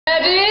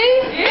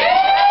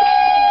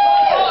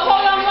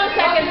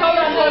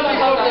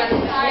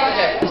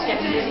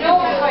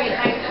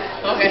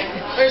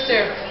Where's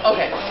Stuart?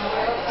 Okay.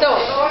 So,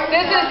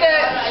 this is the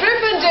Trip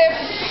and Dip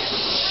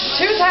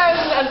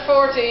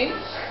 2014,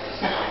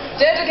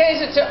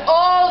 dedicated to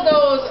all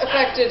those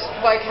affected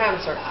by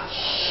cancer.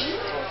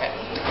 Okay.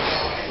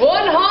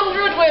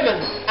 100 women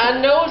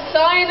and no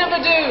sign of a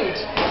dude.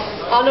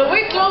 On a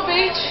Wicklow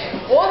beach,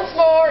 once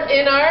more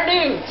in our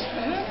nude.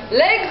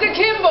 Legs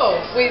akimbo,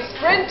 we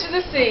sprint to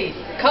the sea,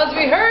 'cause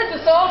we heard the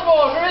salt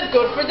water is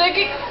good for the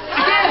skin.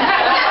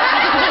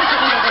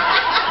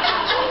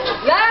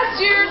 Last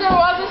year there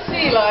was a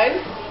sea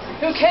lion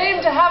who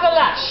came to have a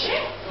lash,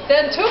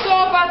 then took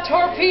off at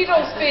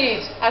torpedo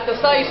speed at the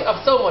sight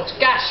of so much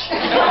gash.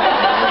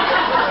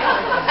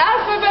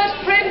 Alphabet,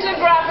 print and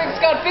graphics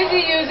got busy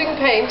using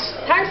paint,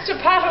 thanks to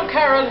Pat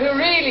O'Carroll, who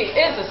really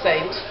is a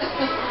saint.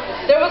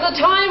 There was a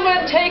time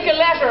when take a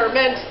letter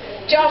meant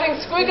jotting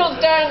squiggles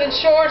down in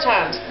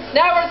shorthand.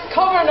 Now it's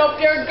covering up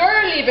your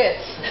girly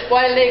bits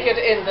while naked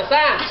in the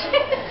sand.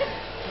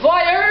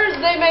 Voyeurs,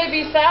 they may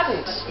be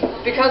saddened,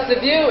 because the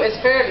view is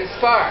fairly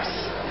sparse.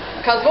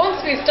 Because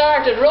once we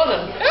started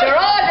running, sure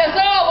all you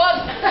saw was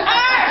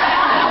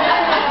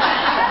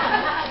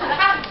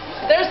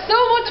There's so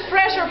much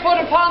pressure put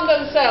upon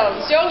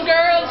themselves, young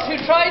girls who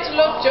try to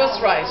look just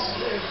right.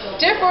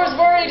 Dippers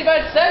worried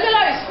about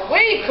cellulite,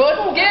 we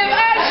couldn't give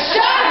a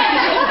shot!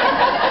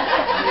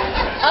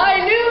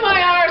 I knew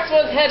my arse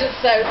was headed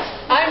south,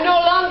 I'm no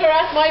longer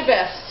at my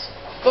best.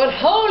 But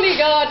holy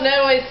God,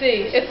 now I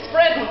see, it's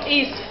spreading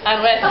east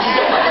and west.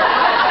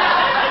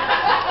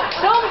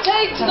 Some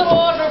take to the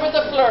water with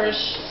a flourish.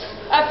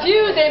 A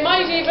few they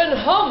might even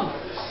hum.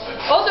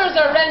 Others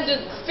are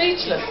rendered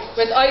speechless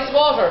with ice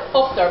water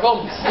up their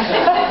bums.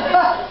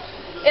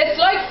 It's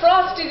like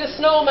Frosty the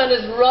Snowman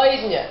is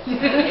riding you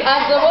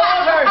as the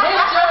water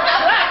hits your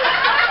crack.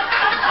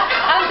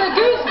 And the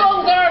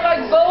goosebumps are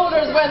like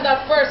boulders when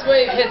that first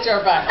wave hits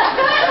your back.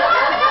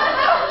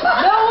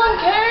 No one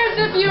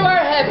cares if you are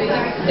heavy.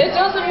 It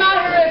doesn't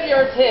matter if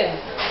you're thin.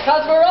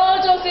 'Cause we're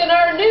all just in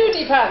our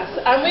nudie pants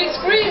and we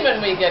scream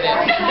when we get in.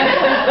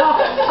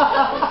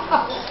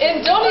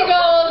 In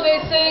Donegal they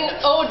sing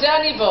Oh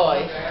Danny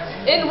Boy.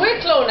 In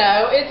Wicklow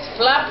now it's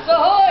Flaps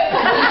Ahoy.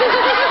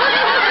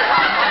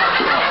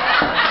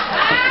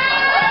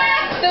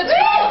 The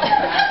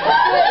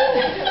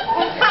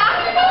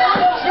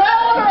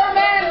trawler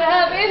men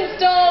have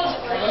installed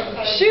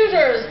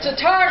shooters to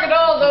target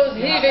all those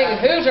heaving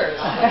hooters.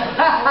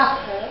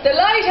 The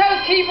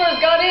lighthouse keeper's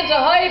got into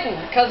hiding,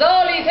 'cause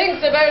all he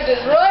thinks about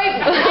is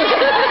riding.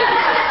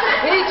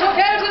 He took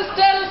out his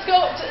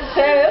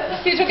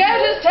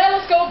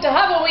telescope to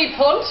have a wee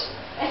punt.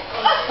 And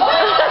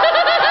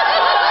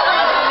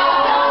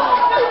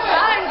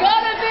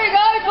got a big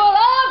eyeful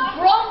of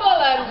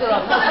grumble and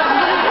grunt.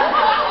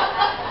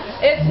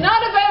 It's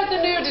not about the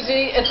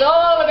nudity, it's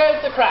all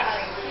about the crack.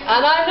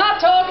 And I'm not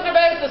talking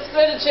about the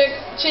split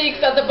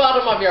cheeks at the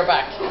bottom of your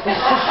back.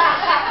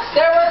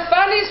 There were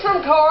fannies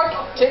from Cork,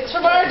 chicks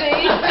from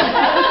RD,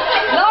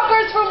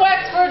 knockers from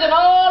Wexford, and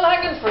all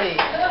hanging free.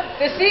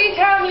 The sea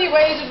calmly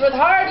waited with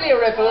hardly a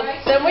ripple,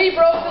 then we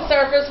broke the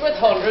surface with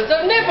hundreds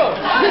of nipples.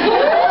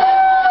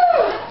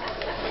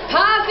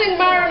 Passing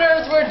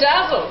mariners were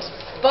dazzled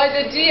by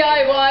the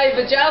DIY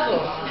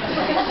vajazzle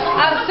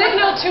and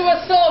signalled to a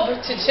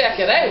sub to check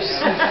it out.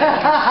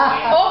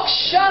 Up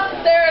shot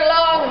their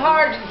long,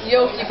 hard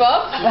yoki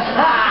bobs,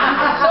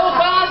 so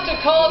fast it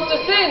caused a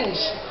singe,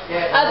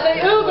 as they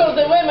oogled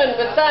the women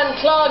with sand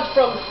clogged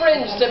from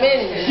fringe to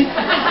minge.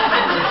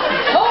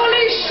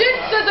 Holy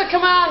shit, said the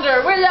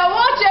commander, will you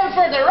watch out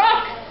for the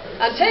rock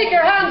and take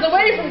your hands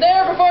away from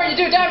there before you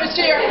do damage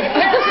to your person.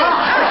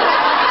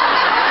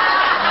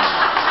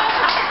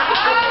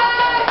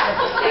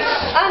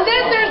 And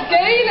then there's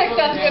Gaelic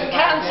that's been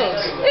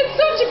cancelled. It's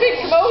such a big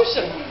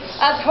commotion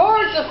as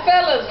hordes of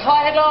fellas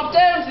head off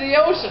down to the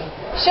ocean,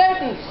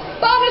 shouting,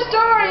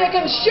 Bonastor, you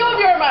can shove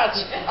your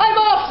match. I'm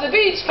off to the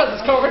beach 'cause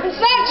it's covered in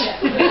snatch.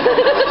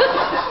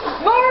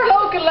 More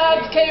local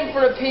lads came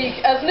for a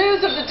peek as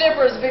news of the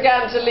dippers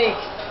began to leak.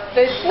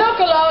 They snuck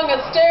along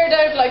and stared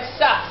out like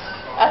saps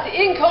at the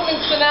incoming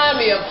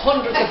tsunami of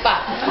hundreds of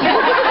bats.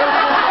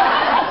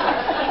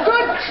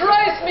 Good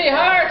Christ, me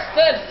heart,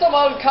 said some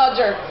old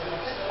codger,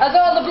 as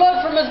all the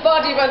blood from his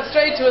body went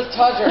straight to his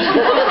todger.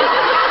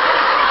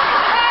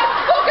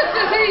 Buckets,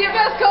 says he, you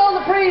best call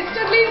the priest,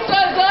 at least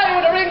I'll die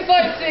with a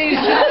ringside seat.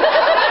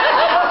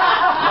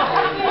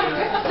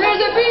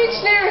 There's a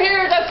beach near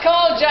here that's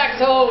called Jack's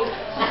Hole.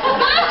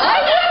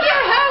 I wonder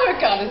how it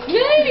got its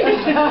name.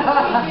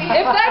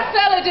 If that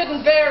fella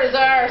didn't bear his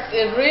arse,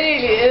 it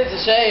really is a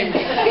shame.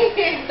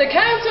 The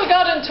council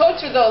got in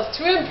touch with us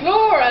to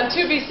implore and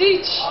to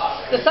beseech.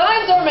 The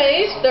signs are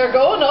made, they're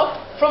going up.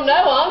 From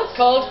now on, it's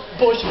called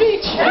Bush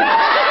Beach.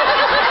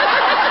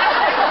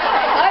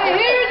 I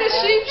hear the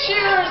sheep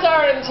shearers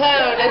are in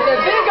town. It's a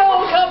big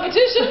old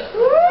competition.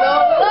 So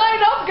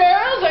line up,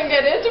 girls, and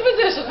get into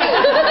position.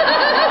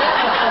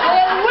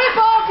 They'll whip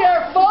off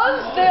your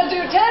fuzz. They'll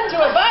do 10 to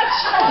a batch.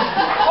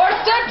 Or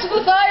step to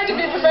the side if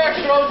you prefer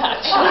to throw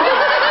thatch.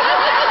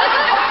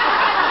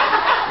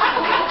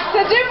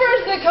 The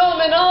dippers, they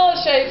come in all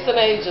shapes and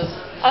ages.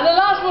 And a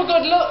lot were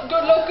look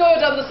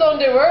good on the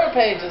Sunday World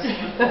pages.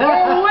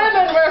 Our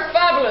women were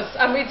fabulous,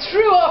 and we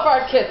threw off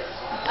our kits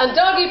and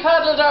doggy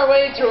paddled our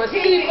way through a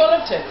sea full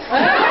of tits.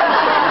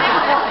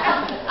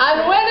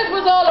 And when it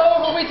was all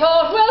over, we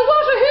thought, well,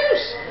 what a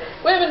hoot!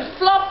 Women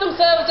flopped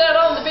themselves down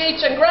on the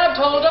beach and grabbed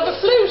hold of a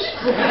flute.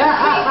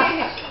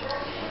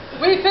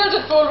 We filled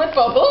it full with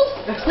bubbles,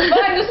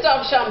 banged a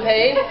stop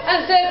champagne,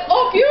 and said,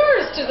 up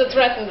yours to the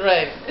threatened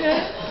rain.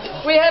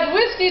 We had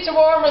whiskey to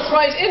warm us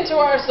right into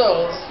our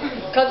souls,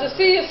 because the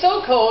sea is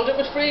so cold it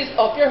would freeze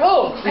up your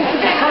hole. We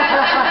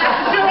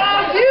were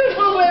all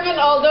beautiful women,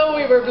 although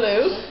we were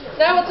blue.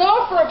 Now it's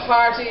all for a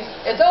party,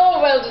 it's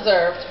all well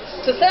deserved,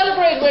 to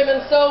celebrate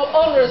women so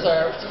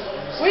unreserved.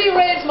 We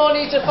raise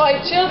money to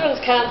fight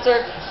children's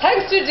cancer,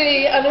 thanks to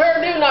Dee and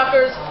her new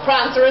knockers,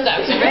 Prancer and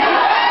Dancer.